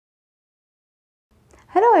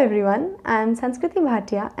Hello everyone, I am Sanskriti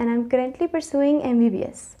Bhatia and I am currently pursuing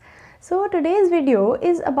MBBS. So today's video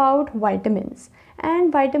is about vitamins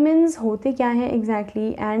and vitamins होते क्या हैं exactly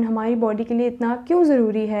and हमारी body के लिए इतना क्यों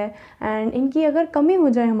ज़रूरी है and इनकी अगर कमी हो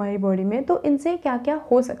जाए हमारी body में तो इनसे क्या क्या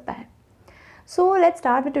हो सकता है. So let's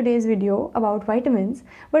start with today's video about vitamins.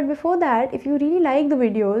 But before that, if you really like the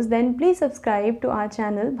videos, then please subscribe to our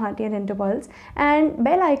channel Bhatia Dentopulse and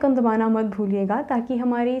bell icon दबाना मत भूलिएगा ताकि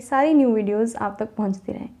हमारी सारी new videos आप तक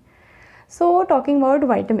पहुंचती रहें. So talking about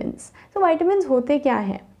vitamins. So vitamins होते क्या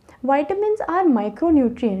हैं? Vitamins are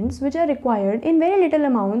micronutrients which are required in very little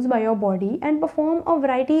amounts by your body and perform a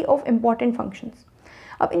variety of important functions.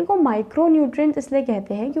 अब इनको माइक्रोन्यूट्रिएंट्स इसलिए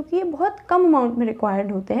कहते हैं क्योंकि ये बहुत कम अमाउंट में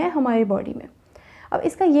रिक्वायर्ड होते हैं हमारी बॉडी में. अब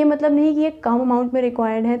इसका ये मतलब नहीं कि ये कम अमाउंट में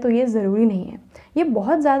रिक्वायर्ड है तो ये ज़रूरी नहीं है. ये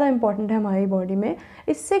बहुत ज़्यादा इंपॉर्टेंट है हमारी बॉडी में.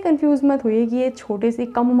 इससे कंफ्यूज मत होइए कि ये छोटे से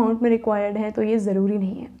कम अमाउंट में रिक्वायर्ड है तो ये ज़रूरी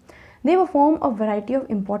नहीं है. They perform a variety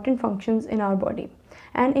of important functions in our body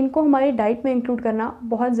and इनको हमारी डाइट में इंक्लूड करना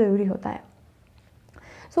बहुत ज़रूरी होता है.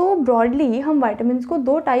 सो ब्रॉडली हम वाइटामिन्स को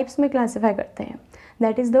दो टाइप्स में क्लासीफाई करते हैं.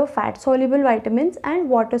 That is the fat soluble vitamins and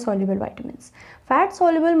water soluble vitamins. Fat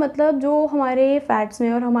soluble मतलब जो हमारे फैट्स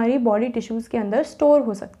में और हमारी बॉडी टिश्यूज़ के अंदर स्टोर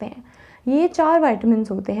हो सकते हैं. ये 4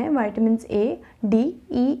 वाइटामिन्स होते हैं, vitamins A, D,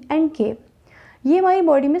 E and के. ये हमारी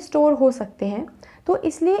बॉडी में स्टोर हो सकते हैं तो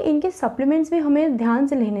इसलिए इनके सप्लीमेंट्स भी हमें ध्यान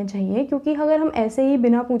से लेने चाहिए क्योंकि अगर हम ऐसे ही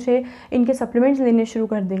बिना पूछे इनके सप्लीमेंट्स लेने शुरू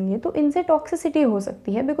कर देंगे तो इनसे टॉक्सिसिटी हो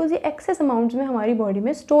सकती है बिकॉज ये एक्सेस अमाउंट्स में हमारी बॉडी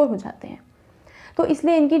में स्टोर हो जाते हैं. तो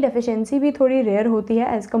इसलिए इनकी डेफिशिएंसी भी थोड़ी रेयर होती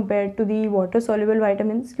है as compare to the water soluble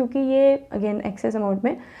vitamins क्योंकि ये अगेन एक्सेस अमाउंट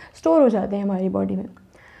में स्टोर हो जाते हैं हमारी बॉडी में.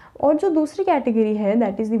 और जो दूसरी कैटेगरी है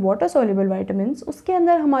that is the water soluble vitamins, उसके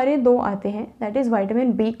अंदर हमारे 2 आते हैं, that is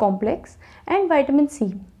vitamin B complex and vitamin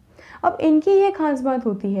C. अब इनकी ये खास बात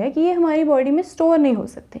होती है कि ये हमारी बॉडी में स्टोर नहीं हो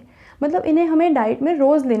सकते, मतलब इन्हें हमें डाइट में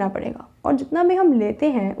रोज़ लेना पड़ेगा और जितना भी हम लेते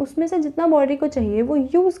हैं उसमें से जितना बॉडी को चाहिए वो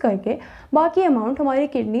यूज़ करके बाकी अमाउंट हमारी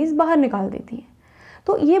किडनीज़ बाहर निकाल देती हैं.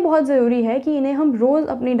 तो ये बहुत ज़रूरी है कि इन्हें हम रोज़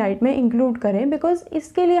अपनी डाइट में इंक्लूड करें बिकॉज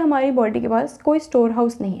इसके लिए हमारी बॉडी के पास कोई स्टोर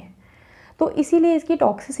हाउस नहीं है. तो इसीलिए इसकी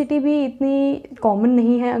टॉक्सिसिटी भी इतनी कॉमन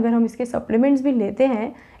नहीं है. अगर हम इसके सप्लीमेंट्स भी लेते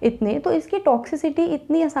हैं इतने तो इसकी टॉक्सिसिटी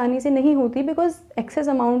इतनी आसानी से नहीं होती बिकॉज एक्सेस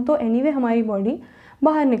अमाउंट तो एनीवे हमारी बॉडी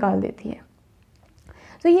बाहर निकाल देती है.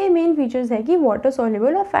 तो ये मेन फीचर्स है कि वाटर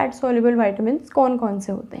सॉल्युबल और फैट सॉल्युबल वाइटामिन्स कौन कौन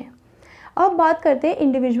से होते हैं. अब बात करते हैं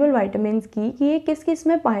इंडिविजुअल वाइटामिन्स की कि ये किस किस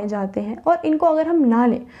में पाए जाते हैं और इनको अगर हम ना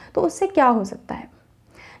लें तो उससे क्या हो सकता है.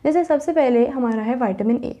 जैसे सबसे पहले हमारा है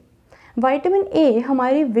वाइटामिन ए. वाइटामिन ए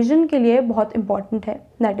हमारी विजन के लिए बहुत इंपॉर्टेंट है,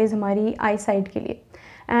 दैट इज़ हमारी आई साइट के लिए.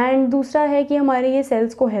 एंड दूसरा है कि हमारे ये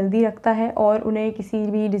सेल्स को हेल्दी रखता है और उन्हें किसी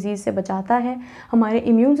भी डिजीज़ से बचाता है. हमारे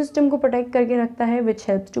इम्यून सिस्टम को प्रोटेक्ट करके रखता है which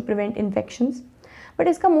helps to prevent infections. But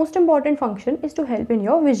इसका most important function is to help in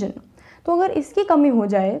your vision. तो अगर इसकी कमी हो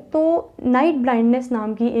जाए तो नाइट ब्लाइंडनेस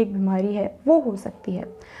नाम की एक बीमारी है वो हो सकती है,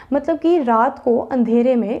 मतलब कि रात को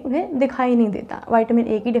अंधेरे में उन्हें दिखाई नहीं देता विटामिन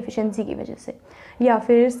ए की डेफिशिएंसी की वजह से, या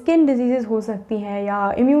फिर स्किन डिजीज़ हो सकती हैं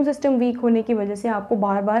या इम्यून सिस्टम वीक होने की वजह से आपको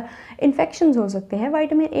बार बार इन्फेक्शंस हो सकते हैं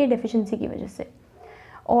विटामिन ए डेफिशिएंसी की वजह से.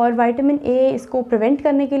 और विटामिन ए इसको प्रिवेंट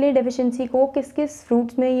करने के लिए डेफिशिएंसी को किस किस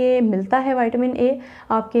फ्रूट्स में ये मिलता है. विटामिन ए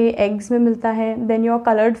आपके एग्स में मिलता है, then your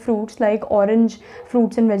coloured fruits like orange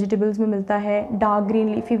fruits and vegetables में मिलता है, डार्क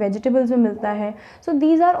ग्रीन लीफी वेजिटेबल्स में मिलता है. So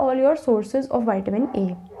these are all your sources of vitamin A.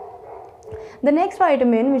 The next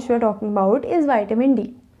vitamin which we are talking about is vitamin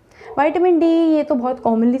D. Vitamin D ये तो बहुत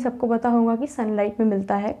commonly सबको पता होगा कि सनलाइट में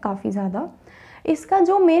मिलता है काफ़ी ज़्यादा. इसका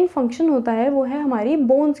जो मेन फंक्शन होता है वो है हमारी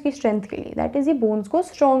बोन्स की स्ट्रेंथ के लिए, दैट इज़ ये बोन्स को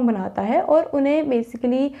स्ट्रॉन्ग बनाता है और उन्हें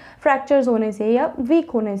बेसिकली फ्रैक्चर्स होने से या वीक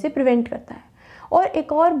होने से प्रिवेंट करता है. और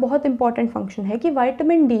एक और बहुत इंपॉर्टेंट फंक्शन है कि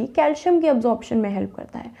विटामिन डी कैल्शियम के अब्जॉर्प्शन में हेल्प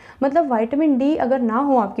करता है. मतलब विटामिन डी अगर ना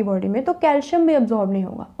हो आपकी बॉडी में तो कैल्शियम भी अब्जॉर्ब नहीं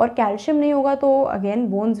होगा, और कैल्शियम नहीं होगा तो अगेन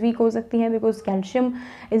बोन्स वीक हो सकती हैं because calcium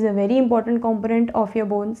is a very important component of your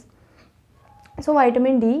bones. So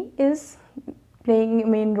vitamin D is playing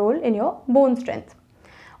main role in your bone strength.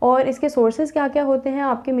 और इसके सोर्सेज क्या क्या होते हैं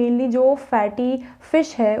आपके, मेनली जो फैटी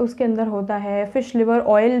फ़िश है उसके अंदर होता है, फ़िश लिवर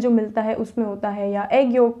ऑयल जो मिलता है उसमें होता है, या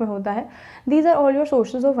एग योक में होता है. These are all your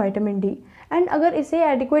sources of vitamin D. And अगर इसे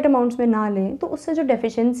एडिक्वेट अमाउंट्स में ना लें तो उससे जो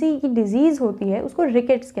डेफिशिएंसी की डिजीज़ होती है उसको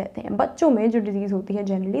रिकेट्स कहते हैं. बच्चों में जो डिजीज़ होती है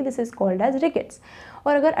generally this is called as rickets.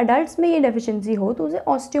 और अगर अडल्ट्स में ये डेफिशिएंसी हो तो उसे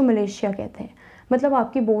ऑस्टियोमलेशिया कहते हैं. मतलब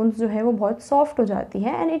आपकी बोन्स जो है वो बहुत सॉफ्ट हो जाती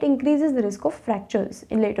हैं and it increases the risk of fractures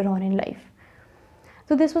in later on in life.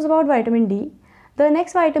 So this was about vitamin D. The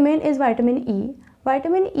next vitamin is vitamin E.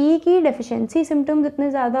 Vitamin E की डेफिशिएंसी सिम्टम्स इतने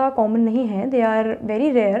ज़्यादा कॉमन नहीं हैं, दे आर वेरी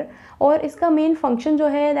रेयर. और इसका main function जो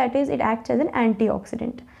है that is it acts as an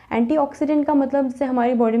antioxidant. Antioxidant का मतलब जैसे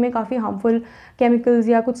हमारी बॉडी में काफ़ी हार्मफुल केमिकल्स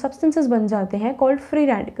या कुछ सब्सटेंसेस बन जाते हैं कॉल्ड फ्री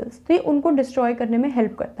रेडिकल्स, तो ये उनको डिस्ट्रॉय करने में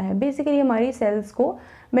हेल्प करता है, बेसिकली हमारी सेल्स को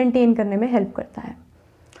मेंटेन करने में हेल्प करता है।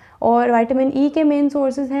 और विटामिन ई के मेन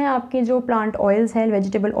सोर्सेज हैं आपके जो प्लांट ऑयल्स हैं,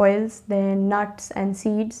 vegetable oils, then nuts and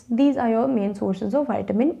seeds, these are your main sources of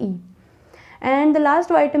vitamin E. And the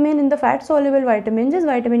last vitamin in the fat soluble vitamin is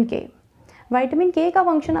vitamin के। Vitamin के का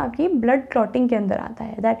function आपकी blood clotting के अंदर आता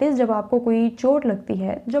है, that is जब आपको कोई चोट लगती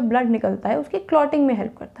है, जो ब्लड निकलता है उसकी क्लॉटिंग में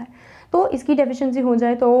हेल्प करता है। तो इसकी डेफिशिएंसी हो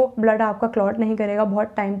जाए तो ब्लड आपका क्लॉट नहीं करेगा,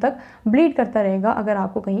 बहुत टाइम तक ब्लीड करता रहेगा अगर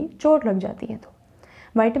आपको कहीं चोट लग जाती है तो।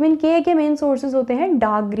 विटामिन के मेन सोर्सेज होते हैं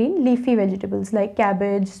dark green leafy vegetables like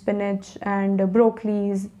cabbage, spinach and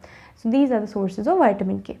broccolis, so these are the sources of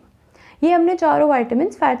vitamin के। ये हमने चारों विटामिन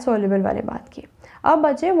फैट सॉल्युबल वाले बात की। अब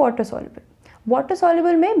बचे वाटर सॉल्युबल। वाटर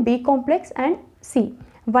सॉल्युबल में B complex and C.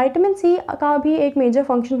 Vitamin C का भी एक मेजर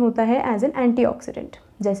फंक्शन होता है एज एन एंटीऑक्सीडेंट,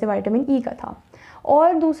 जैसे विटामिन ई का था।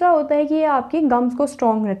 और दूसरा होता है कि ये आपकी गम्स को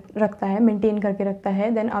स्ट्रॉन्ग रखता है, मेंटेन करके रखता है।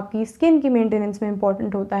 देन आपकी स्किन की मेंटेनेंस में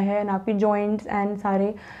इंपॉर्टेंट होता है, एंड आपकी जॉइंट्स एंड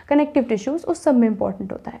सारे कनेक्टिव टिश्यूज़ उस सब में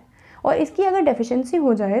इंपॉर्टेंट होता है। और इसकी अगर डेफिशिएंसी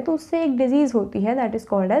हो जाए तो उससे एक डिजीज़ होती है that is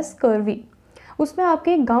called as scurvy. उसमें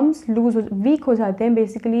आपके गम्स वीक हो जाते हैं,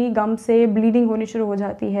 बेसिकली गम से ब्लीडिंग होनी शुरू हो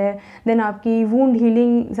जाती है। देन आपकी वूंड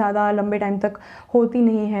हीलिंग ज़्यादा लंबे टाइम तक होती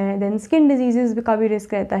नहीं है। देन स्किन डिजीज़ का भी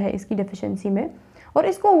रिस्क रहता है इसकी डेफिशिएंसी में। और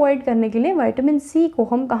इसको अवॉइड करने के लिए विटामिन सी को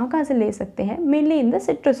हम कहाँ से ले सकते हैं, mainly in the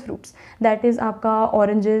citrus fruits, that is आपका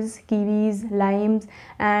oranges, Kiwis, Lyme's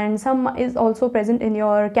and some is also present in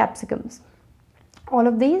your capsicums. All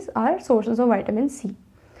of these are sources of vitamin C.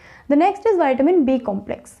 The next is vitamin B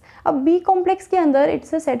complex. अब B complex के अंदर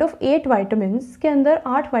it's a set of 8 vitamins, के अंदर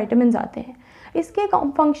 8 vitamins आते हैं। इसके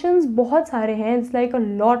functions बहुत सारे हैं, it's like a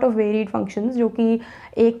lot of varied functions, जो कि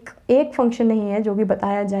एक फंक्शन नहीं है जो कि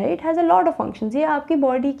बताया जाए, it has a lot of functions. ये आपकी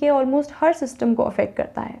बॉडी के ऑलमोस्ट हर सिस्टम को अफेक्ट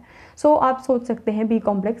करता है। सो आप सोच सकते हैं बी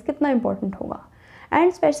कॉम्प्लेक्स कितना इंपॉर्टेंट होगा।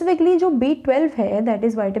 एंड स्पेसिफिकली जो B12 है, दैट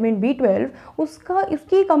इज़ विटामिन B12,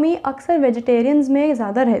 उसकी कमी अक्सर वेजिटेरियंस में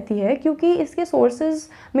ज़्यादा रहती है, क्योंकि इसके सोर्सेज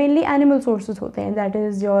मेनली एनिमल सोर्सेज होते हैं, दैट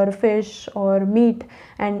इज़ योर फिश और मीट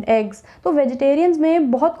एंड एग्स। तो वेजिटेरियंस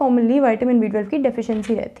में बहुत कॉमनली विटामिन B12 की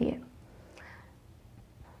डेफिशिएंसी रहती है।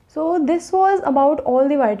 So this was about all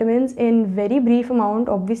the vitamins in very brief amount,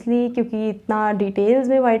 obviously क्योंकि इतना डिटेल्स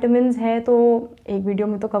में विटामिन्स है तो एक वीडियो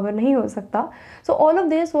में तो कवर नहीं हो सकता। So all of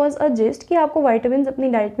this was a gist कि आपको विटामिन्स अपनी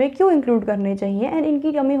डाइट में क्यों इंक्लूड करने चाहिए एंड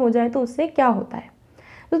इनकी कमी हो जाए तो उससे क्या होता है।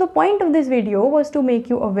 So the point of this video was to make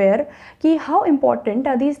you aware कि how important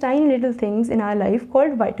are these tiny little things in our life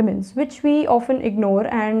called vitamins, which we often ignore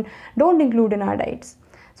and don't include in our diets.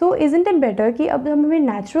 So isn't it better कि अब हमें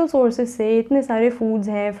natural sources से इतने सारे foods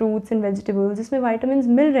हैं, fruits and vegetables, जिसमें vitamins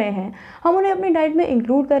मिल रहे हैं, हम उन्हें अपनी डाइट में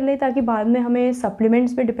इंक्लूड कर लें ताकि बाद में हमें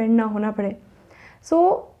सप्लीमेंट्स पे डिपेंड ना होना पड़े। So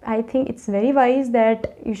I think it's very wise that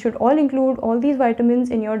you should all include all these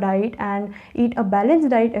vitamins in your diet and eat a balanced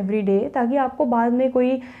diet every day, ताकि आपको बाद में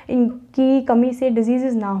कोई इनकी कमी से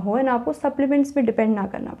डिजीज़ ना हो एंड आपको सप्लीमेंट्स पे डिपेंड ना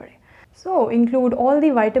करना पड़े। So include all the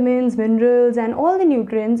vitamins, minerals and all the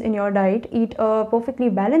nutrients in your diet, eat a perfectly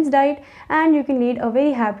balanced diet and you can lead a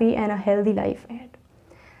very happy and a healthy life ahead.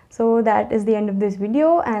 So that is the end of this video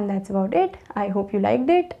and that's about it. I hope you liked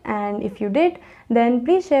it, and if you did then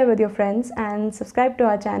please share with your friends and subscribe to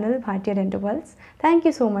our channel Bhatia Dentopulse. Thank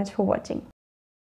you so much for watching.